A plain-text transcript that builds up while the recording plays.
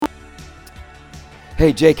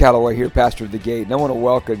Hey, Jay Calloway here, pastor of The Gate, and I want to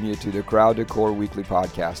welcome you to the Crowd to Core Weekly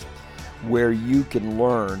Podcast, where you can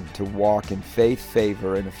learn to walk in faith,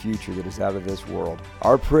 favor, and a future that is out of this world.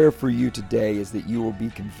 Our prayer for you today is that you will be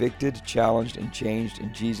convicted, challenged, and changed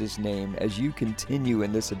in Jesus' name as you continue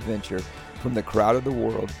in this adventure from the crowd of the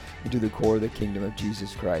world into the core of the kingdom of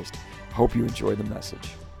Jesus Christ. Hope you enjoy the message.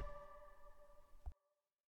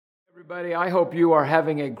 Everybody, I hope you are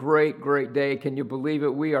having a great day. Can you believe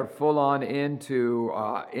it? We are full on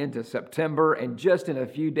into September, and just in a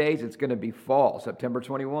few days, it's going to be fall, September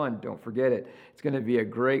 21. Don't forget it. It's going to be a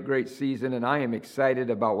great season, and I am excited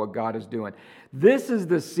about what God is doing. This is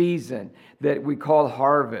the season that we call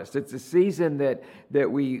harvest. It's a season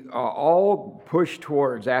that we all push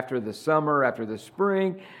towards after the summer, after the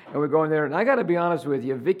spring, and we're going there. And I got to be honest with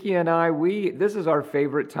you, Vicki and I, this is our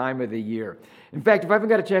favorite time of the year. In fact, if I haven't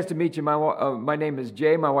got a chance to meet you, my name is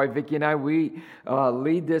Jay. My wife Vicki and I, we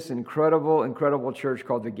lead this incredible church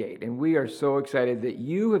called The Gate. And we are so excited that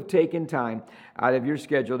you have taken time out of your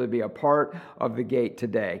schedule to be a part of The Gate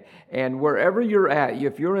today. And wherever you're at,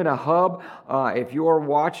 if you're in a hub, if you are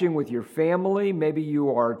watching with your family, maybe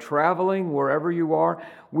you are traveling, wherever you are,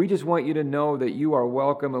 we just want you to know that you are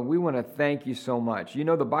welcome, and we want to thank you so much. You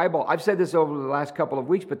know, the Bible, I've said this over the last couple of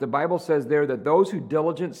weeks, but the Bible says there that those who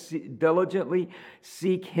diligently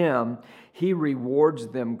seek Him, He rewards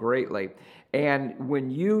them greatly. And when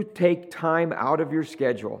you take time out of your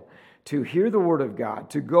schedule to hear the Word of God,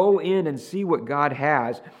 to go in and see what God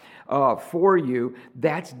has for you,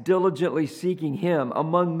 that's diligently seeking Him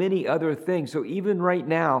among many other things. So even right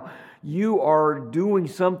now, you are doing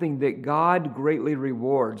something that God greatly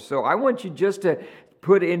rewards. So I want you just to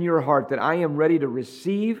put in your heart that I am ready to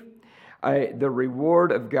receive the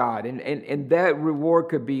reward of God. And that reward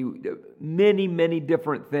could be many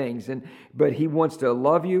different things. But He wants to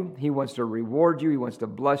love you. He wants to reward you. He wants to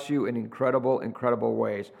bless you in incredible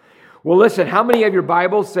ways. Well, listen, how many of your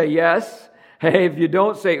Bibles say yes? Hey, if you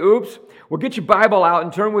don't, say oops. Well, get your Bible out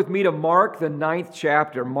and turn with me to Mark, the 9th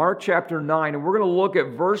chapter, Mark chapter 9, and we're going to look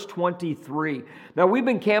at verse 23. Now, we've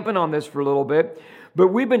been camping on this for a little bit, but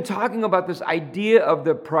we've been talking about this idea of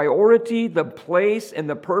the priority, the place, and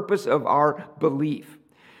the purpose of our belief.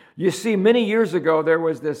 You see, many years ago, there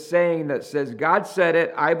was this saying that says, God said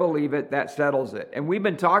it, I believe it, that settles it. And we've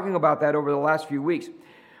been talking about that over the last few weeks.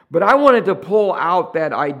 But I wanted to pull out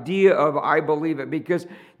that idea of I believe it, because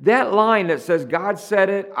that line that says God said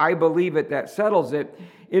it, I believe it, that settles it,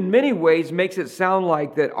 in many ways makes it sound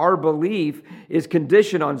like that our belief is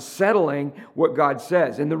conditioned on settling what God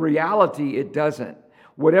says. In the reality, it doesn't.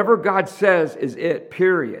 Whatever God says is it,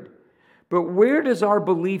 period. But where does our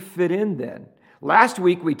belief fit in then? Last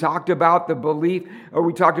week, we talked about the belief, or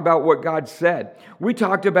we talked about what God said. We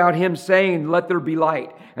talked about Him saying, let there be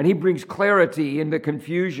light. And He brings clarity in the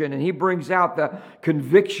confusion, and He brings out the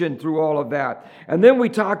conviction through all of that. And then we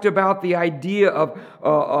talked about the idea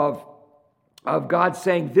of God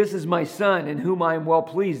saying, this is my Son in whom I am well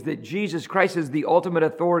pleased, that Jesus Christ is the ultimate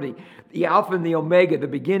authority, the Alpha and the Omega, the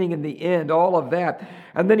beginning and the end, all of that.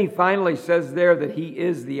 And then He finally says there that He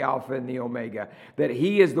is the Alpha and the Omega, that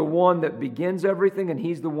He is the one that begins everything and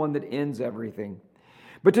He's the one that ends everything.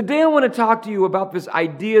 But today I want to talk to you about this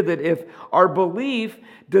idea that if our belief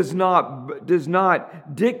does not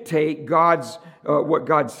dictate God's what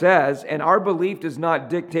God says, and our belief does not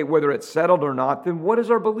dictate whether it's settled or not, then what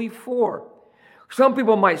is our belief for? Some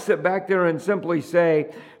people might sit back there and simply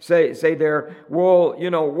say there, well, you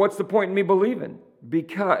know, what's the point in me believing?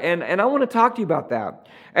 Because and I want to talk to you about that.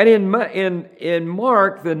 And in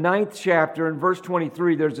Mark, the 9th chapter, in verse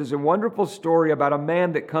 23, there's this wonderful story about a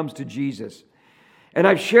man that comes to Jesus. And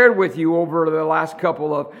I've shared with you over the last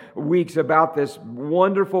couple of weeks about this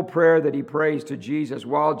wonderful prayer that he prays to Jesus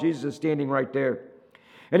while Jesus is standing right there.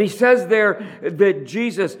 And he says there that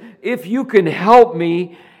Jesus, if you can help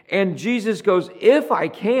me. And Jesus goes, if I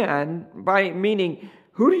can, by meaning,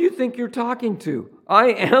 who do you think you're talking to? I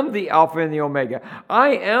am the Alpha and the Omega.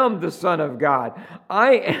 I am the Son of God.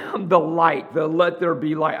 I am the light, the let there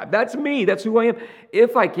be light. That's me. That's who I am.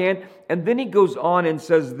 If I can. And then he goes on and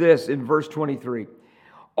says this in verse 23.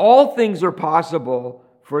 All things are possible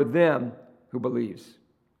for them who believes.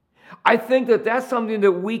 I think that that's something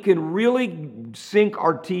that we can really sink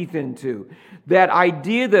our teeth into. That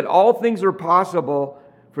idea that all things are possible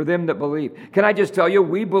for them that believe. Can I just tell you,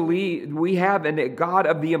 we believe we have a God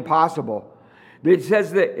of the impossible. It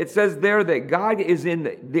says there that God is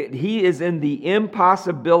He is in the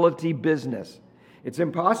impossibility business. It's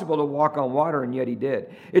impossible to walk on water, and yet He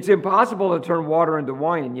did. It's impossible to turn water into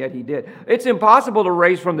wine, and yet He did. It's impossible to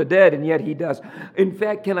raise from the dead, and yet He does. In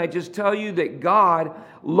fact, can I just tell you that God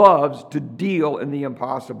loves to deal in the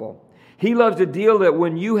impossible? He loves to deal that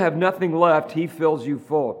when you have nothing left, He fills you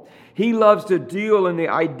full. He loves to deal in the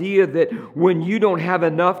idea that when you don't have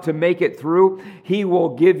enough to make it through, He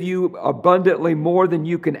will give you abundantly more than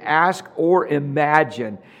you can ask or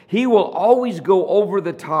imagine. He will always go over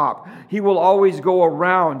the top. He will always go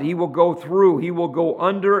around. He will go through. He will go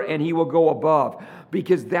under, and He will go above,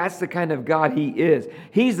 because that's the kind of God He is.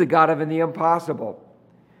 He's the God of the impossible.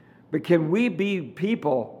 But can we be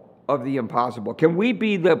people of the impossible? Can we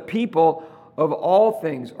be the people of all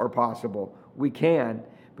things are possible? We can,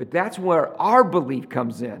 but that's where our belief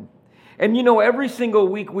comes in. And you know, every single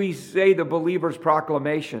week we say the believer's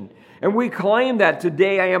proclamation, and we claim that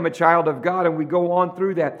today I am a child of God, and we go on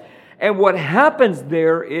through that. And what happens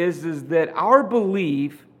there is that our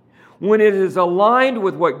belief, when it is aligned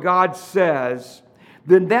with what God says,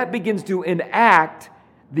 then that begins to enact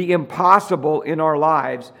the impossible in our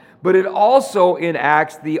lives, but it also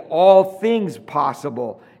enacts the all things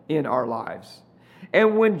possible in our lives.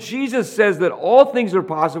 And when Jesus says that all things are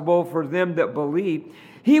possible for them that believe,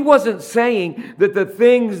 He wasn't saying that the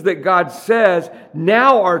things that God says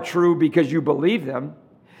now are true because you believe them.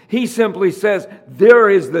 He simply says, there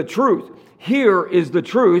is the truth. Here is the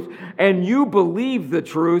truth, and you believe the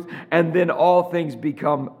truth, and then all things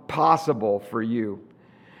become possible for you.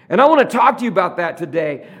 And I want to talk to you about that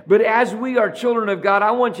today. But as we are children of God,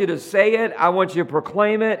 I want you to say it, I want you to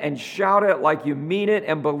proclaim it, and shout it like you mean it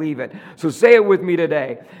and believe it. So say it with me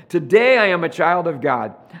today. Today I am a child of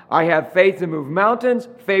God. I have faith to move mountains,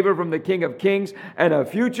 favor from the King of Kings, and a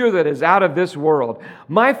future that is out of this world.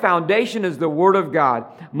 My foundation is the Word of God.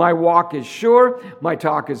 My walk is sure. My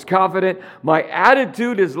talk is confident. My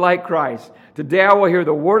attitude is like Christ. Today I will hear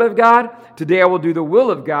the Word of God. Today I will do the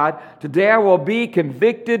will of God. Today I will be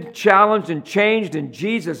convicted, challenged, and changed in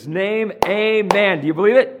Jesus' name. Amen. Do you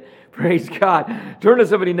believe it? Praise God. Turn to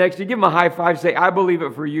somebody next to you. Give them a high five. Say, I believe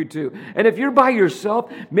it for you too. And if you're by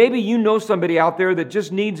yourself, maybe you know somebody out there that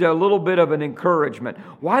just needs a little bit of an encouragement.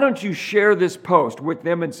 Why don't you share this post with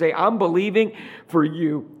them and say, I'm believing for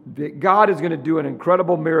you that God is going to do an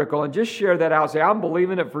incredible miracle. And just share that out. Say, I'm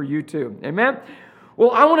believing it for you too. Amen?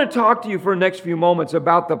 Well, I want to talk to you for the next few moments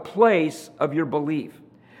about the place of your belief.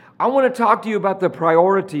 I want to talk to you about the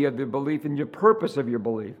priority of your belief and your purpose of your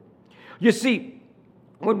belief. You see,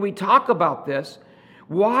 when we talk about this,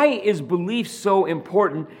 why is belief so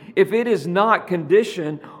important if it is not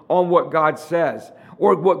conditioned on what God says,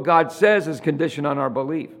 or what God says is conditioned on our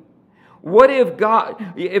belief? What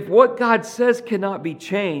if what God says cannot be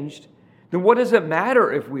changed, then what does it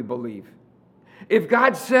matter if we believe? If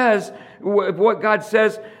what God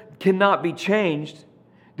says cannot be changed,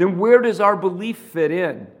 then where does our belief fit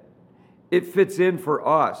in? It fits in for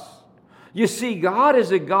us. You see, God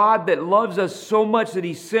is a God that loves us so much that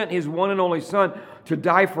He sent His one and only Son to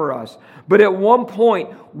die for us. But at one point,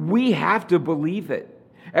 we have to believe it.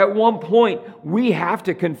 At one point, we have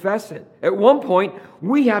to confess it. At one point,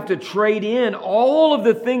 we have to trade in all of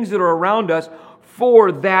the things that are around us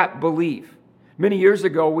for that belief. Many years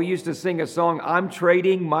ago, we used to sing a song, I'm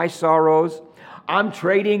trading my sorrows, I'm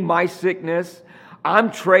trading my sickness, I'm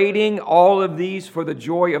trading all of these for the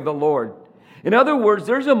joy of the Lord. In other words,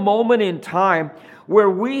 there's a moment in time where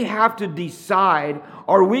we have to decide,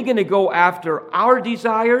 are we going to go after our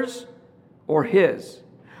desires or His?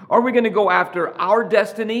 Are we going to go after our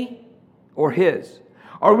destiny or His?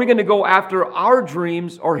 Are we going to go after our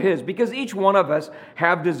dreams or His? Because each one of us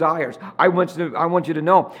have desires. I want you to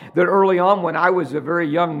know that early on when I was a very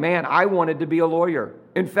young man, I wanted to be a lawyer.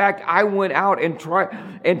 In fact, I went out and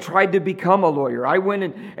tried to become a lawyer. I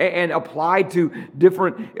went and applied to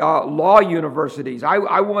different law universities.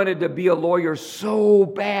 I wanted to be a lawyer so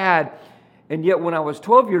bad. And yet when I was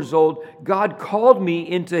 12 years old, God called me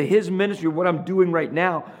into His ministry, what I'm doing right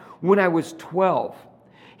now, when I was 12.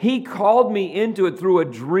 He called me into it through a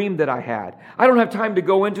dream that I had. I don't have time to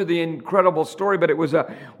go into the incredible story, but it was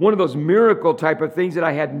one of those miracle type of things that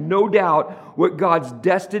I had no doubt what God's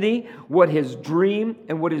destiny, what His dream,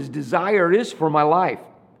 and what His desire is for my life.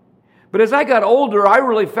 But as I got older, I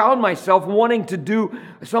really found myself wanting to do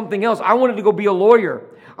something else. I wanted to go be a lawyer.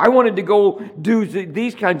 I wanted to go do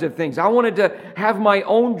these kinds of things. I wanted to have my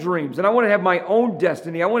own dreams, and I wanted to have my own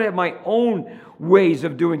destiny. I wanted to have my own ways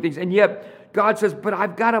of doing things. And yet, God says, but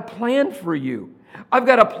I've got a plan for you. I've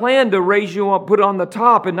got a plan to raise you up, put on the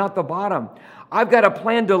top and not the bottom. I've got a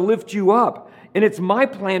plan to lift you up, and it's my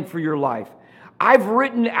plan for your life. I've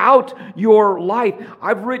written out your life.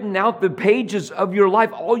 I've written out the pages of your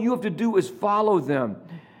life. All you have to do is follow them.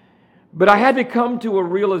 But I had to come to a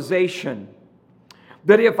realization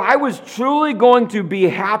that if I was truly going to be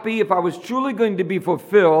happy, if I was truly going to be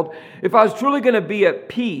fulfilled, if I was truly going to be at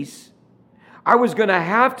peace, I was going to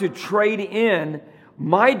have to trade in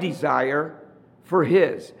my desire for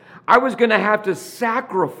His. I was going to have to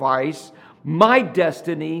sacrifice my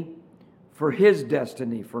destiny for His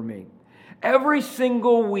destiny for me. Every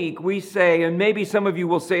single week we say, and maybe some of you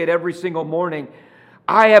will say it every single morning,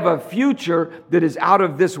 I have a future that is out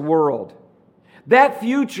of this world. That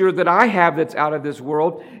future that I have that's out of this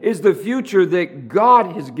world is the future that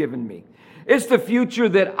God has given me. It's the future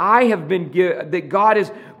that that God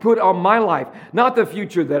has put on my life. Not the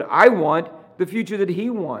future that I want, the future that He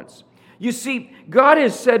wants. You see, God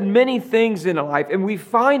has said many things in life, and we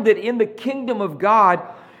find that in the kingdom of God,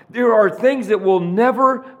 there are things that will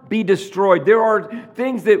never be destroyed. There are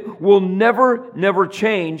things that will never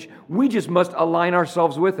change. We just must align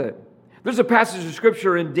ourselves with it. There's a passage of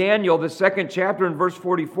Scripture in Daniel, the 2nd chapter in verse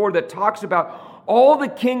 44, that talks about all the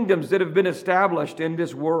kingdoms that have been established in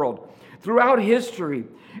this world throughout history.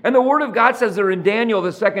 And the Word of God says there in Daniel, the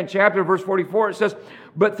 2nd chapter, verse 44, it says,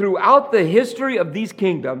 but throughout the history of these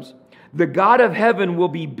kingdoms, the God of heaven will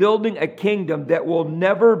be building a kingdom that will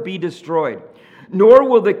never be destroyed, nor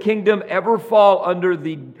will the kingdom ever fall under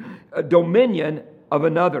the dominion of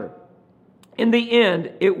another. In the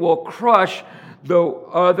end, it will crush the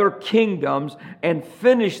other kingdoms and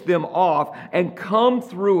finish them off and come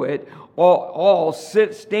through it all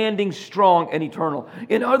standing strong and eternal.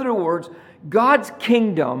 In other words, God's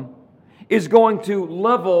kingdom is going to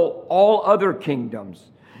level all other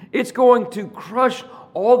kingdoms. It's going to crush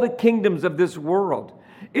all the kingdoms of this world.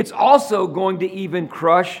 It's also going to even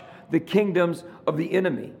crush the kingdoms of the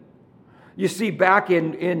enemy. You see, back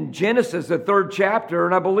in Genesis, the 3rd chapter,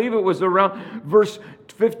 and I believe it was around verse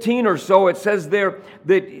 15 or so, it says there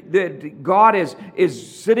that God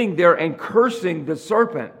is sitting there and cursing the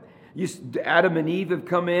serpent. Adam and Eve have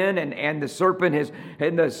come in, and the serpent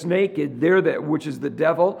and the snake is there, which is the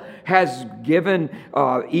devil, has given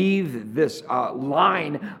Eve this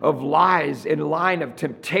line of lies and line of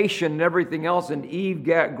temptation and everything else. And Eve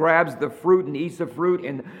grabs the fruit and eats the fruit,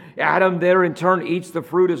 and Adam there in turn eats the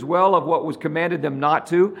fruit as well of what was commanded them not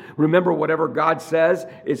to. Remember, whatever God says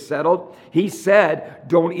is settled. He said,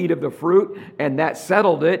 don't eat of the fruit, and that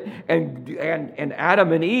settled it. And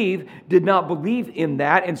Adam and Eve did not believe in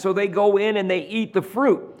that, and so they go in and they eat the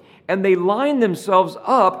fruit, and they line themselves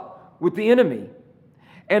up with the enemy.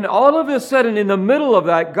 And all of a sudden, in the middle of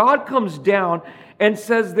that, God comes down and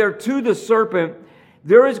says there to the serpent,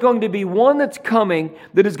 there is going to be one that's coming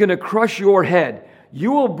that is going to crush your head.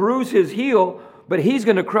 You will bruise his heel, but he's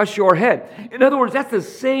going to crush your head. In other words, that's the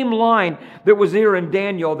same line that was here in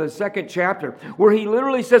Daniel, the 2nd chapter, where he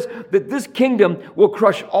literally says that this kingdom will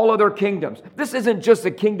crush all other kingdoms. This isn't just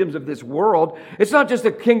the kingdoms of this world. It's not just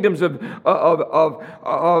the kingdoms of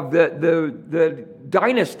the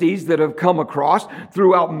dynasties that have come across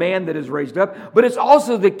throughout man that is raised up, but it's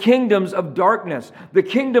also the kingdoms of darkness, the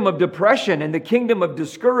kingdom of depression and the kingdom of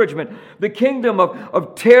discouragement, the kingdom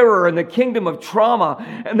of terror and the kingdom of trauma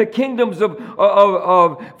and the kingdoms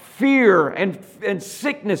of fear and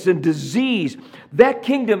sickness and disease. That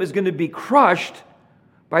kingdom is going to be crushed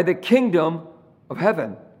by the kingdom of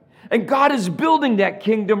heaven. And God is building that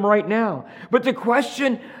kingdom right now. But the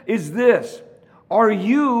question is this: are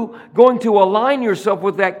you going to align yourself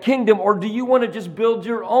with that kingdom, or do you want to just build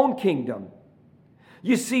your own kingdom?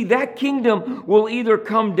 You see, that kingdom will either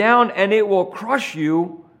come down and it will crush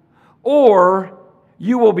you, or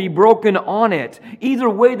you will be broken on it. Either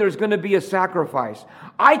way, there's going to be a sacrifice.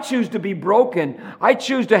 I choose to be broken. I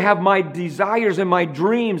choose to have my desires and my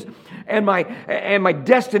dreams and my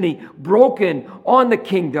destiny broken on the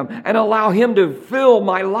kingdom and allow Him to fill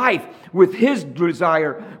my life with His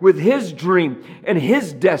desire, with His dream, and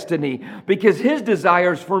His destiny, because His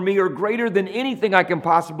desires for me are greater than anything I can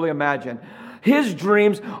possibly imagine. His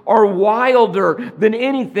dreams are wilder than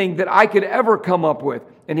anything that I could ever come up with,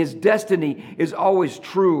 and His destiny is always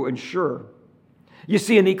true and sure. You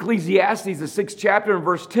see, in Ecclesiastes, the 6th chapter, in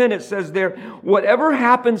verse 10, it says there, whatever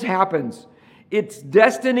happens, happens. Its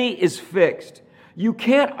destiny is fixed. You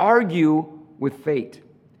can't argue with fate.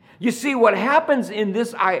 You see, what happens in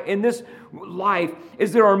this life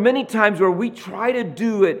is there are many times where we try to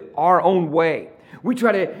do it our own way. We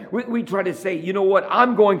try to say, you know what,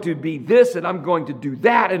 I'm going to be this, and I'm going to do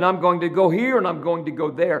that, and I'm going to go here, and I'm going to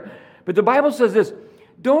go there. But the Bible says this: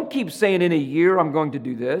 don't keep saying in a year I'm going to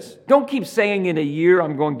do this. Don't keep saying in a year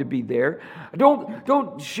I'm going to be there.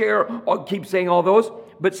 Don't keep saying all those,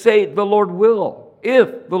 but say the Lord will.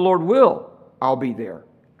 If the Lord will, I'll be there.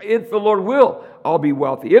 If the Lord will, I'll be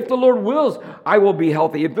wealthy. If the Lord wills, I will be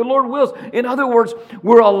healthy. If the Lord wills. In other words,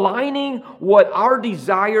 we're aligning what our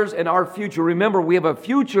desires and our future. Remember, we have a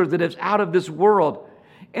future that is out of this world,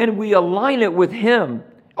 and we align it with Him.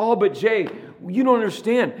 Oh, but Jay, You don't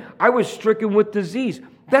understand. I was stricken with disease.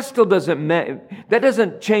 That still that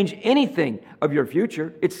doesn't change anything of your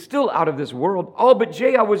future. It's still out of this world. Oh, but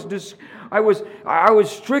Jay, I was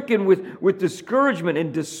stricken with discouragement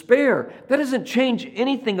and despair. That doesn't change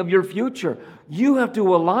anything of your future. You have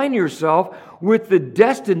to align yourself with the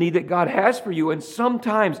destiny that God has for you. And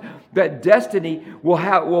sometimes that destiny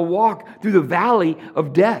will walk through the valley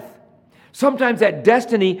of death. Sometimes that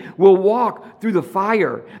destiny will walk through the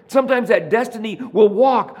fire. Sometimes that destiny will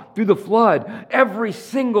walk through the flood. Every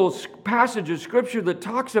single passage of Scripture that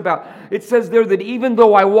talks about, it says there that even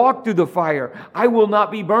though I walk through the fire, I will not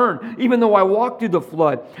be burned. Even though I walk through the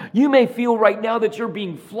flood. You may feel right now that you're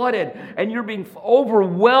being flooded and you're being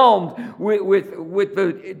overwhelmed with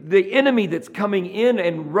the enemy that's coming in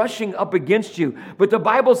and rushing up against you. But the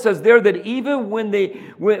Bible says there that even when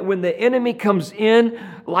the enemy comes in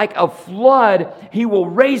like a flood, he will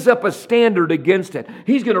raise up a standard against it.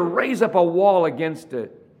 He's going to raise up a wall against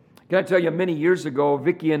it. Can I tell you, many years ago,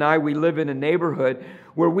 Vicki and I, we live in a neighborhood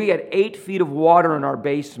where we had 8 feet of water in our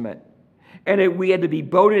basement. And we had to be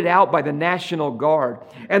boated out by the National Guard.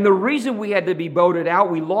 And the reason we had to be boated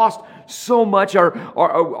out, we lost so much.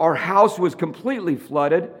 Our house was completely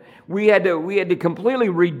flooded. We had to completely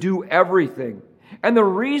redo everything. And the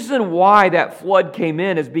reason why that flood came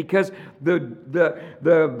in is because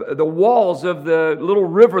the walls of the little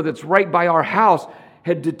river that's right by our house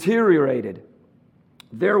had deteriorated.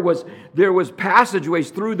 There was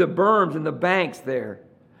passageways through the berms and the banks there.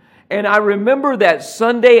 And I remember that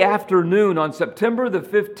Sunday afternoon on September the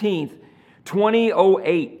 15th,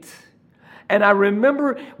 2008. And I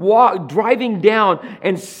remember driving down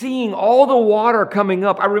and seeing all the water coming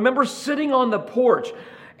up. I remember sitting on the porch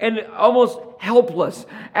and almost helpless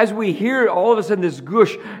as we hear all of a sudden this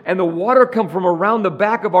gush and the water come from around the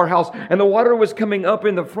back of our house and the water was coming up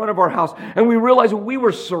in the front of our house. And we realized we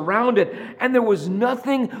were surrounded and there was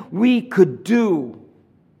nothing we could do.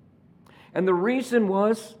 And the reason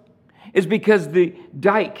is because the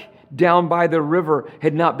dike down by the river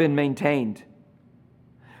had not been maintained.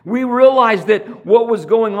 We realized that what was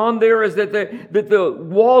going on there is that the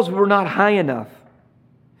walls were not high enough.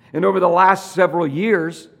 And over the last several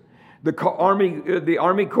years, the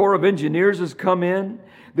Army Corps of Engineers has come in.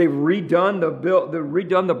 They've redone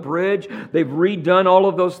the bridge. They've redone all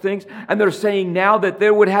of those things. And they're saying now that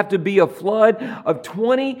there would have to be a flood of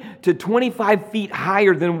 20 to 25 feet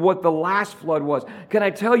higher than what the last flood was. Can I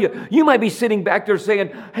tell you, you might be sitting back there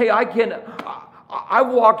saying, hey, I've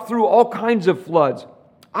walked through all kinds of floods.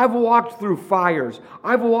 I've walked through fires.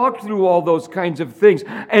 I've walked through all those kinds of things.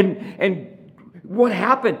 And what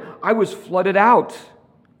happened? I was flooded out.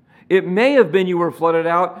 It may have been you were flooded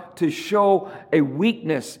out to show a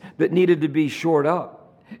weakness that needed to be shored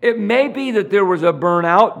up. It may be that there was a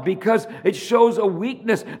burnout because it shows a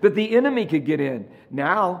weakness that the enemy could get in.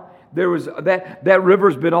 Now, there was that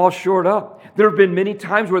river's been all shored up. There have been many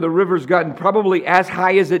times where the river's gotten probably as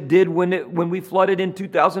high as it did when we flooded in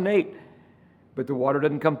 2008. But the water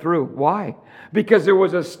didn't come through. Why? Because there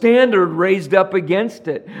was a standard raised up against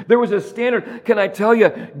it. There was a standard. Can I tell you,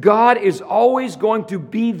 God is always going to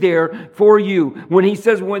be there for you. When He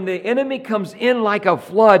says, when the enemy comes in like a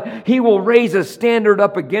flood, He will raise a standard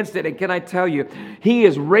up against it. And can I tell you, He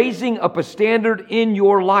is raising up a standard in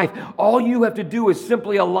your life. All you have to do is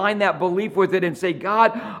simply align that belief with it and say,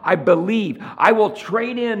 God, I believe. I will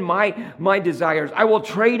trade in my desires. I will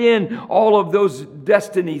trade in all of those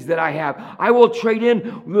destinies that I have. I will trade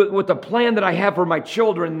in with the plan that I have for my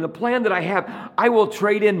children and the plan that I have. I will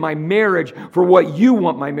trade in my marriage for what you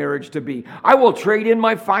want my marriage to be. I will trade in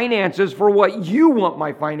my finances for what you want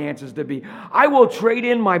my finances to be. I will trade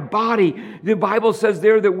in my body. The Bible says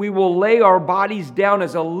there that we will lay our bodies down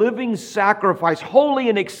as a living sacrifice, holy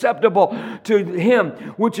and acceptable to Him,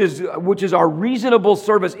 which is our reasonable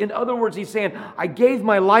service. In other words, He's saying, I gave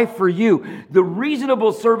my life for you. The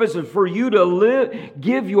reasonable service is for you to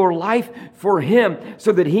give your life for Him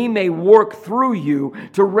so that He may work through you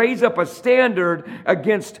to raise up a standard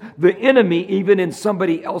against the enemy even in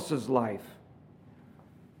somebody else's life.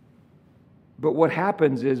 But what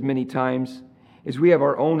happens is many times is we have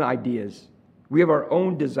our own ideas. We have our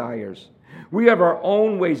own desires. We have our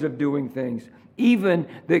own ways of doing things, even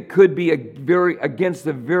that could be against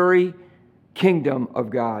the very kingdom of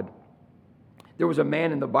God. There was a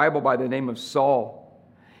man in the Bible by the name of Saul.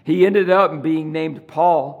 He ended up being named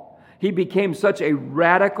Paul. He became such a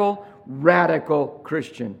radical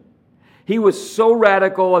Christian. He was so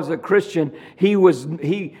radical as a Christian,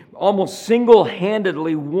 he almost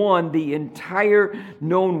single-handedly won the entire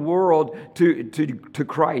known world to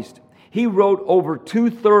Christ. He wrote over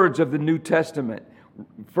 2/3 of the New Testament.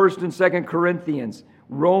 1st and 2nd Corinthians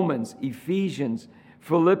Romans, Ephesians,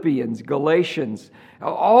 Philippians, Galatians,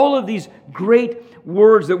 all of these great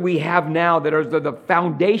words that we have now that are the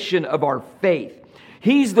foundation of our faith.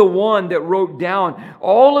 He's the one that wrote down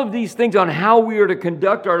all of these things on how we are to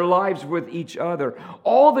conduct our lives with each other.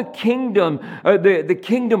 All the kingdom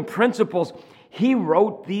principles. He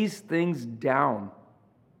wrote these things down.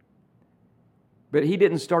 But he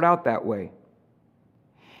didn't start out that way.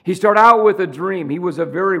 He started out with a dream. He was a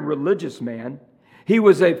very religious man. He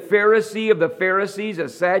was a Pharisee of the Pharisees, a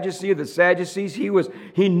Sadducee of the Sadducees.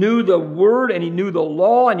 He knew the word and he knew the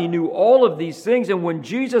law and he knew all of these things. And when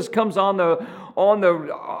Jesus comes on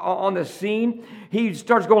the scene, he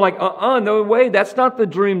starts going like, no way, that's not the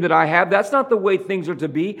dream that I have. That's not the way things are to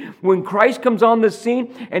be. When Christ comes on the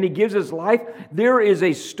scene and he gives his life, there is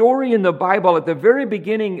a story in the Bible at the very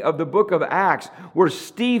beginning of the book of Acts where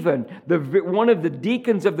Stephen, one of the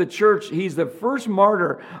deacons of the church, he's the first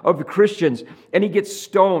martyr of the Christians, and he gets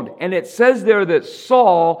stoned. And it says there that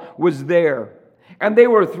Saul was there. And they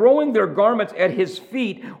were throwing their garments at his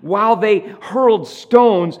feet while they hurled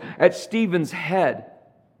stones at Stephen's head.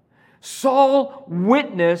 Saul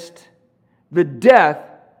witnessed the death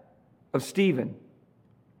of Stephen.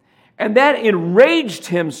 And that enraged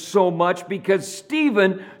him so much because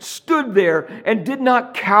Stephen stood there and did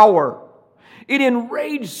not cower. It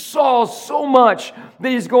enraged Saul so much that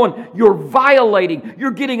he's going, you're violating,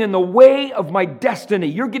 you're getting in the way of my destiny,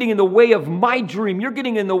 you're getting in the way of my dream, you're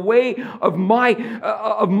getting in the way of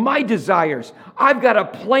my desires. I've got a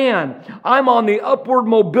plan. I'm on the upward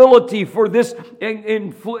mobility for this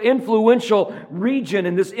influential region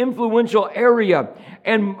in this influential area,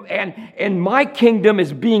 and my kingdom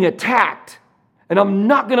is being attacked, and I'm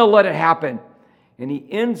not going to let it happen. And he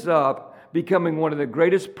ends up becoming one of the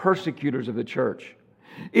greatest persecutors of the church.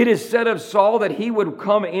 It is said of Saul that he would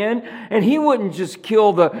come in and he wouldn't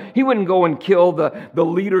go and kill the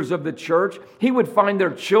leaders of the church. He would find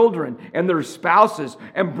their children and their spouses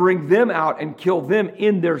and bring them out and kill them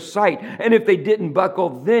in their sight. And if they didn't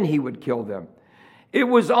buckle, then he would kill them. It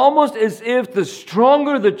was almost as if the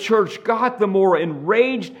stronger the church got, the more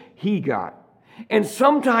enraged he got. And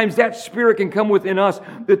sometimes that spirit can come within us,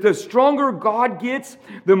 that the stronger God gets,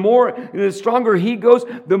 the stronger He goes,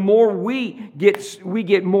 the more we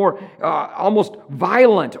get more almost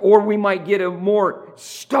violent, or we might get more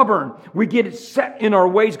stubborn. We get set in our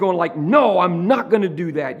ways going like, no, I'm not going to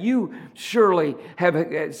do that. You surely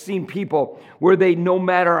have seen people where they, no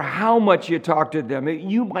matter how much you talk to them,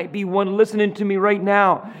 you might be one listening to me right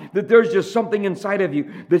now, that there's just something inside of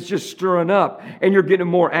you that's just stirring up, and you're getting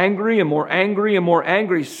more angry and more angry and more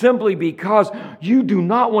angry simply because you do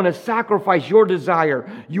not want to sacrifice your desire,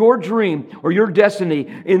 your dream, or your destiny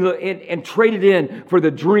and trade it in for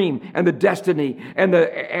the dream and the destiny and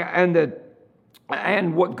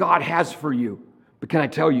what God has for you. But can I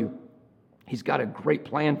tell you, He's got a great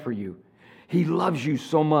plan for you. He loves you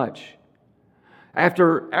so much.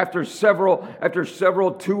 After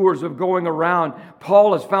several tours of going around,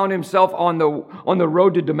 Paul has found himself on the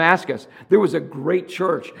road to Damascus. There was a great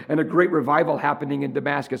church and a great revival happening in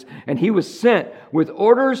Damascus, and he was sent with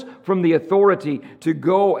orders from the authority to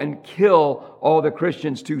go and kill all the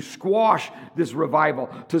Christians, to squash this revival,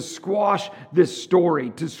 to squash this story,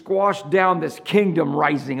 to squash down this kingdom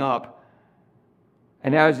rising up.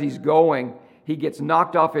 And as he's going, he gets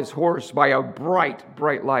knocked off his horse by a bright,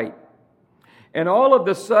 bright light. And all of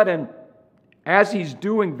a sudden, as he's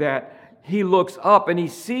doing that, he looks up and he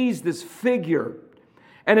sees this figure.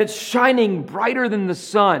 And it's shining brighter than the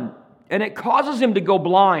sun. And it causes him to go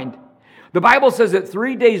blind. The Bible says that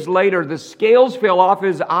 3 days later, the scales fell off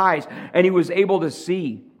his eyes and he was able to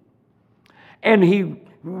see. And he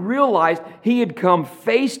realized he had come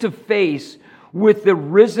face to face with the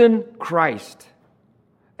risen Christ.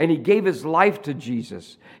 And he gave his life to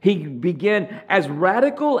Jesus. He began, as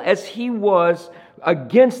radical as he was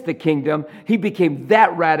against the kingdom, he became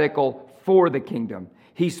that radical for the kingdom.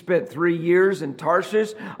 He spent 3 years in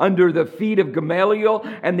Tarshish under the feet of Gamaliel,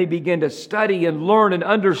 and they began to study and learn and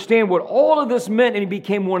understand what all of this meant, and he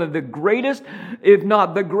became one of the greatest, if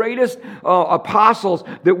not the greatest, apostles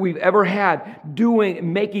that we've ever had,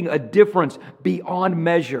 making a difference beyond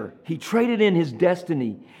measure. He traded in his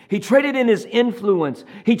destiny. He traded in his influence.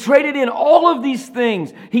 He traded in all of these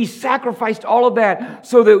things. He sacrificed all of that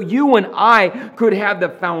so that you and I could have the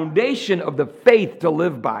foundation of the faith to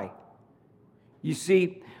live by. You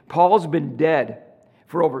see, Paul's been dead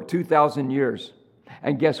for over 2,000 years.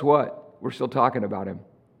 And guess what? We're still talking about him.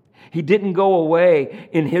 He didn't go away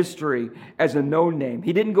in history as a no-name.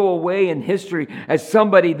 He didn't go away in history as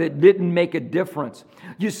somebody that didn't make a difference.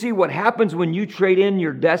 You see, what happens when you trade in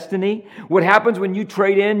your destiny, what happens when you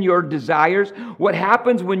trade in your desires, what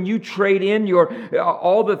happens when you trade in your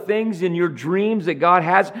all the things in your dreams that God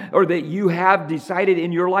has or that you have decided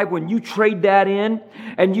in your life, when you trade that in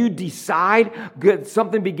and you decide,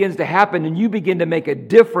 something begins to happen and you begin to make a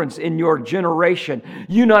difference in your generation.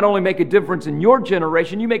 You not only make a difference in your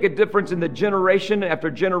generation, you make a difference in the generation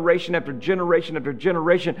after generation after generation after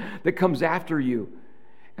generation that comes after you.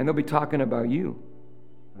 And they'll be talking about you.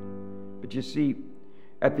 But you see,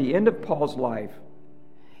 at the end of Paul's life,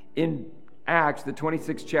 in Acts, the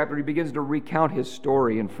 26th chapter, he begins to recount his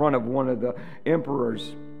story in front of one of the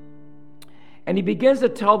emperors. And he begins to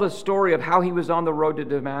tell the story of how he was on the road to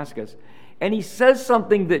Damascus. And he says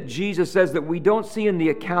something that Jesus says that we don't see in the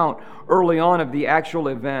account early on of the actual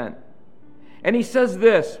event. And he says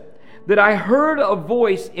this, that I heard a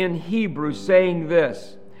voice in Hebrew saying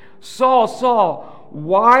this, Saul, Saul,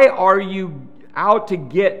 why are you out to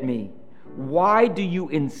get me? Why do you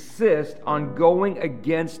insist on going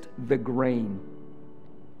against the grain?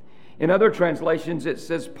 In other translations, it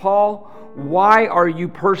says, Paul, why are you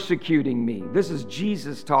persecuting me? This is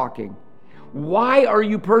Jesus talking. Why are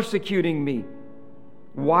you persecuting me?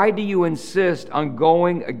 Why do you insist on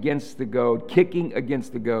going against the goad, kicking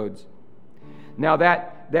against the goads? Now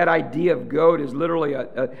that idea of goad is literally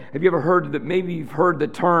have you ever heard that? Maybe you've heard the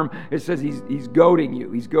term. It says he's goading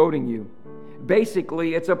you. He's goading you.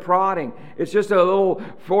 Basically, it's a prodding. It's just a little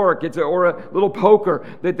fork, or a little poker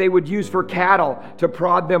that they would use for cattle to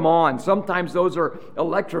prod them on. Sometimes those are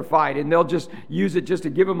electrified, and they'll just use it just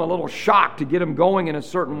to give them a little shock to get them going in a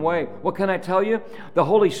certain way. What can I tell you? The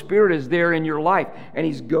Holy Spirit is there in your life, and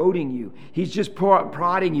He's goading you. He's just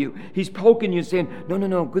prodding you. He's poking you, saying,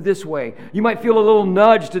 no, go this way. You might feel a little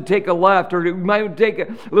nudge to take a left, or you might take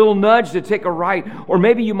a little nudge to take a right, or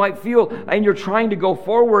maybe you might feel, and you're trying to go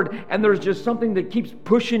forward, and there's just something that keeps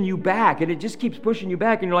pushing you back, and it just keeps pushing you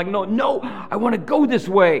back, and you're like, no, I want to go this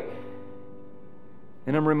way.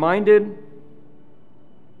 And I'm reminded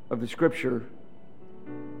of the scripture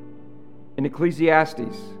in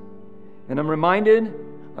Ecclesiastes, and I'm reminded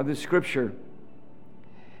of the scripture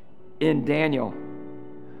in Daniel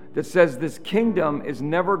that says this kingdom is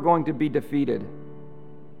never going to be defeated,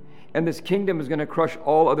 and this kingdom is going to crush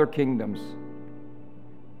all other kingdoms.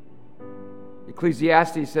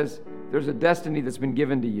 Ecclesiastes says there's a destiny that's been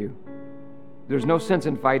given to you. There's no sense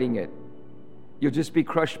in fighting it. You'll just be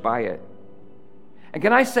crushed by it. And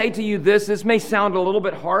can I say to you this may sound a little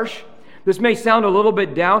bit harsh. This may sound a little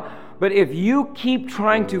bit down. But if you keep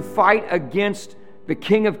trying to fight against the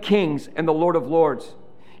King of Kings and the Lord of Lords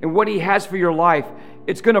and what He has for your life,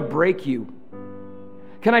 it's going to break you.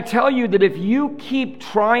 Can I tell you that if you keep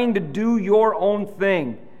trying to do your own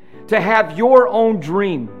thing, to have your own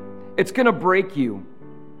dream, it's going to break you.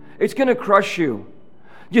 It's going to crush you.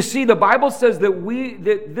 You see, the Bible says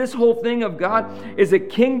that this whole thing of God is a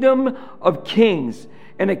kingdom of kings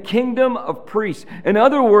and a kingdom of priests. In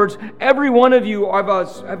other words, every one of you have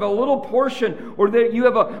a little portion, or that you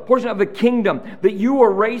have a portion of the kingdom that you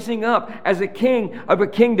are raising up as a king of a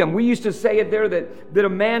kingdom. We used to say it there that a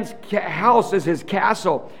man's house is his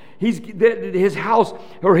castle. His house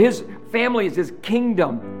or his family is his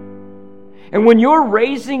kingdom. And when you're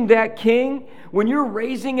raising that king, when you're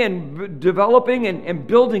raising and developing and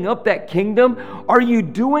building up that kingdom, are you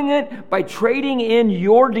doing it by trading in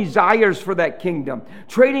your desires for that kingdom?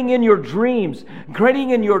 Trading in your dreams,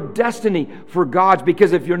 trading in your destiny for God's?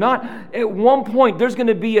 Because if you're not, at one point there's going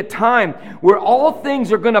to be a time where all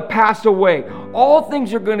things are going to pass away. All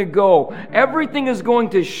things are going to go. Everything is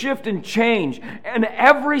going to shift and change. And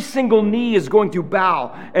every single knee is going to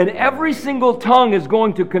bow. And every single tongue is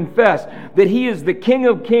going to confess that He is the King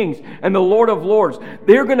of Kings and the Lord of Lords.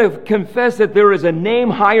 They're going to confess that there is a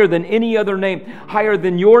name higher than any other name, higher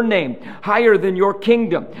than your name, higher than your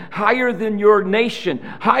kingdom, higher than your nation,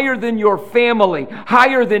 higher than your family,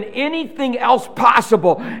 higher than anything else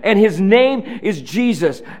possible. And His name is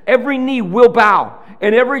Jesus. Every knee will bow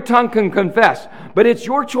and every tongue can confess. But it's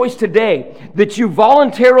your choice today that you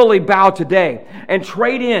voluntarily bow today and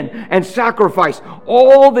trade in and sacrifice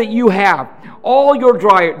all that you have, all your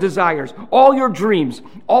desires, all your dreams,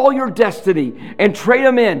 all your destiny, and trade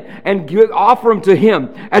them in and offer them to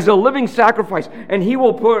Him as a living sacrifice. And He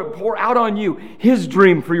will pour out on you His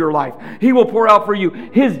dream for your life. He will pour out for you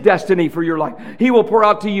His destiny for your life. He will pour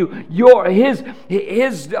out to you His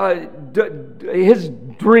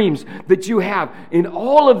dreams that you have in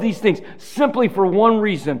all of these things, simply for one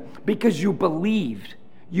reason: because you believed.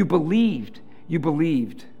 You believed. You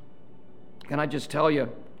believed. Can I just tell you,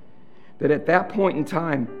 that at that point in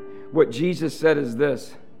time, what Jesus said is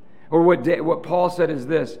this, or what Paul said is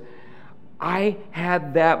this: I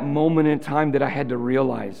had that moment in time that I had to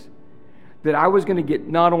realize that I was going to get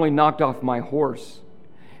not only knocked off my horse,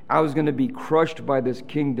 I was going to be crushed by this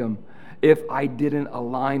kingdom if I didn't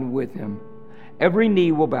align with him. Every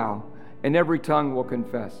knee will bow and every tongue will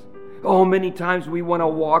confess. Oh, many times we want to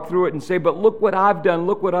walk through it and say, but look what I've done,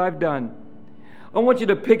 look what I've done. I want you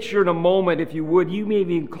to picture in a moment, if you would, you may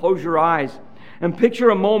even close your eyes and picture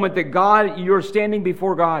a moment that you're standing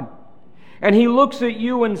before God. And he looks at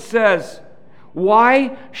you and says,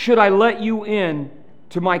 why should I let you in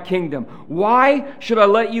to my kingdom? Why should I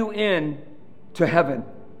let you in to heaven?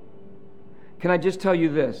 Can I just tell you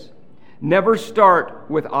this? Never start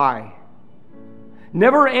with I.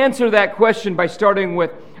 Never answer that question by starting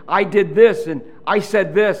with, I did this and I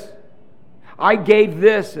said this. I gave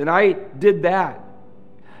this and I did that.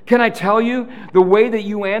 Can I tell you, the way that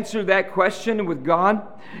you answer that question with God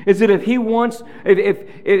is that if you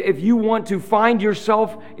want to find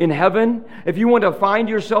yourself in heaven, if you want to find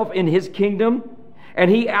yourself in his kingdom, and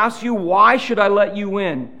he asks you, why should I let you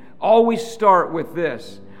in? Always start with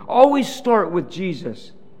this. Always start with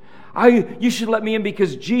Jesus. You should let me in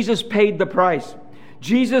because Jesus paid the price.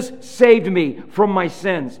 Jesus saved me from my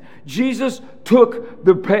sins. Jesus took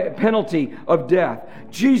the penalty of death.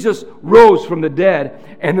 Jesus rose from the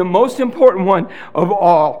dead. And the most important one of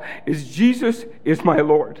all is Jesus is my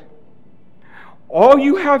Lord. All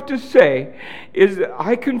you have to say is that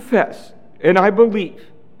I confess and I believe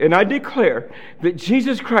and I declare that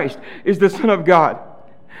Jesus Christ is the Son of God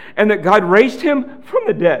and that God raised him from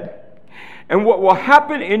the dead. And what will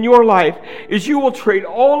happen in your life is you will trade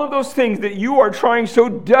all of those things that you are trying so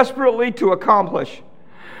desperately to accomplish.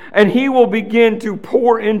 And he will begin to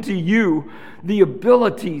pour into you the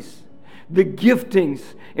abilities, the giftings,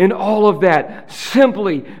 and all of that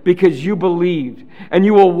simply because you believed. And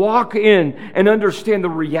you will walk in and understand the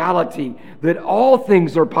reality that all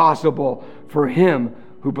things are possible for him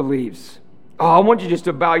who believes. Oh, I want you just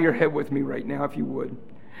to bow your head with me right now, if you would.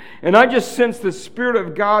 And I just sense the Spirit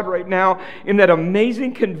of God right now in that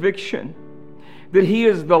amazing conviction that he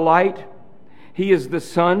is the light, he is the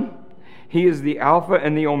sun, he is the Alpha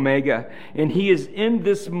and the Omega, and he is in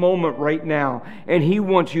this moment right now, and he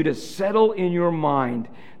wants you to settle in your mind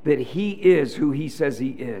that he is who he says he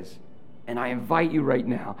is. And I invite you right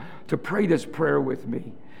now to pray this prayer with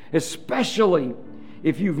me, especially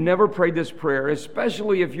if you've never prayed this prayer,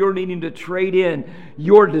 especially if you're needing to trade in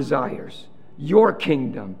your desires, your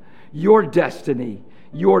kingdom, your destiny,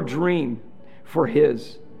 your dream for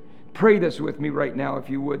his. Pray this with me right now, if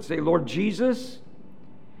you would. Say, Lord Jesus,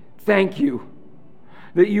 thank you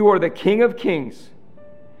that you are the King of Kings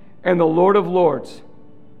and the Lord of Lords.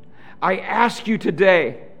 I ask you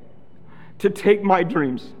today to take my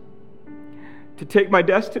dreams, to take my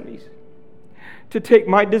destinies, to take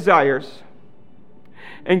my desires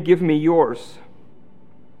and give me yours.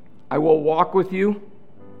 I will walk with you.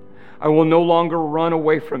 I will no longer run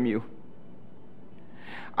away from you.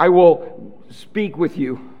 I will speak with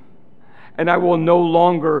you, and I will no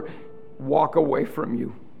longer walk away from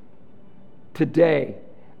you. Today,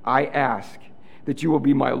 I ask that you will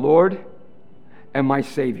be my Lord and my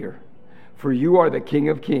Savior, for you are the King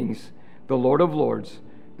of Kings, the Lord of Lords,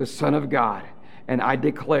 the Son of God, and I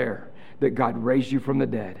declare that God raised you from the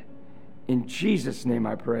dead. In Jesus' name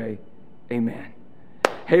I pray, amen.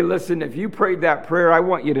 Hey, listen, if you prayed that prayer, I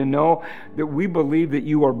want you to know that we believe that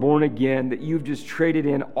you are born again, that you've just traded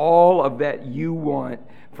in all of that you want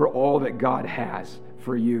for all that God has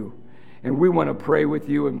for you. And we want to pray with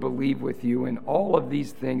you and believe with you in all of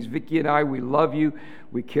these things. Vicki and I, we love you,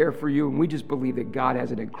 we care for you, and we just believe that God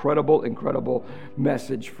has an incredible, incredible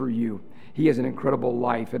message for you. He has an incredible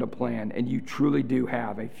life and a plan, and you truly do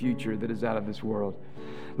have a future that is out of this world.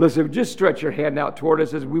 Listen, just stretch your hand out toward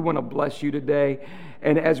us as we want to bless you today.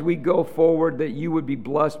 And as we go forward, that you would be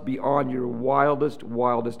blessed beyond your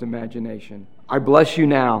wildest imagination. I bless you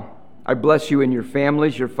now. I bless you in your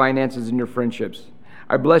families, your finances, and your friendships.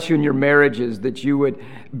 I bless you in your marriages, that you would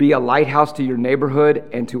be a lighthouse to your neighborhood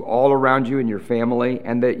and to all around you and your family,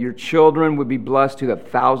 and that your children would be blessed to the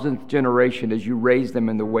 1,000th generation as you raise them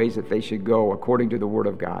in the ways that they should go according to the Word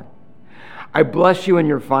of God. I bless you in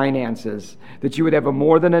your finances, that you would have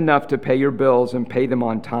more than enough to pay your bills and pay them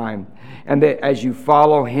on time, and that as you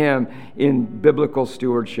follow him in biblical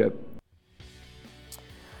stewardship.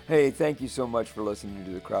 Hey, thank you so much for listening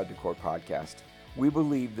to the Crowd to Core podcast. We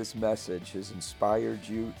believe this message has inspired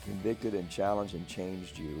you, convicted and challenged and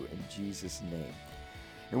changed you in Jesus' name.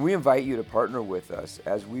 And we invite you to partner with us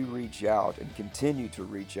as we reach out and continue to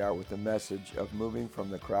reach out with the message of moving from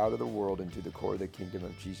the crowd of the world into the core of the kingdom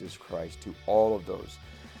of Jesus Christ to all of those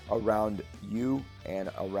around you and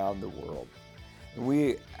around the world. And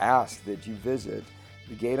we ask that you visit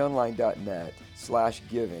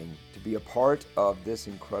thegateonline.net/giving to be a part of this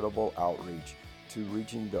incredible outreach to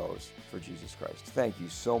reaching those for Jesus Christ. Thank you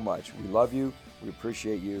so much. We love you. We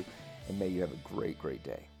appreciate you. And may you have a great, great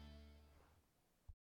day.